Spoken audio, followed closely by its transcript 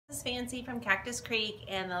This is Fancy from Cactus Creek,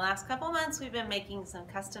 and the last couple months we've been making some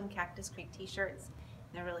custom Cactus Creek t-shirts.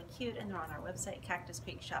 They're really cute and they're on our website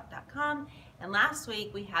cactuscreekshop.com. And last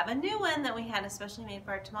week we have a new one that we had especially made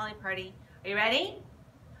for our tamale party. Are you ready?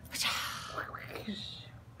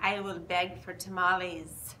 I will beg for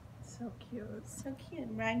tamales. So cute. So cute.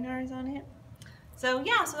 Ragnar's on it. So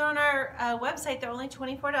yeah, so they're on our website. They're only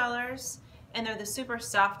 $24 and they're the super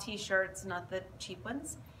soft t-shirts, not the cheap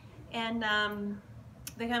ones. And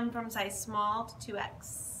they come from size small to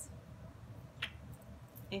 2X.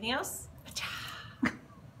 Anything else?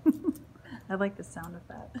 I like the sound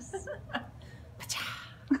effects.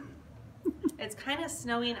 It's kind of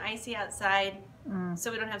snowy and icy outside,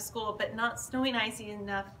 so we don't have school, but not snowy and icy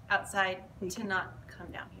enough outside to not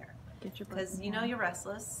come down here. Because you know you're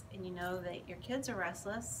restless, and you know that your kids are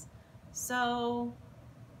restless. So,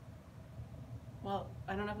 well,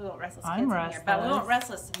 I don't know if we want restless kids in here, but we want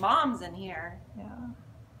restless moms in here. Yeah.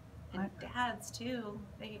 And dads too.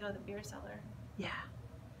 They could go to the beer cellar. Yeah.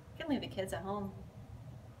 You can leave the kids at home.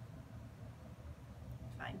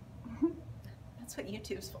 Fine. That's what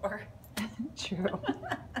YouTube's for. True.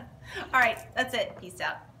 All right, that's it. Peace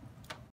out.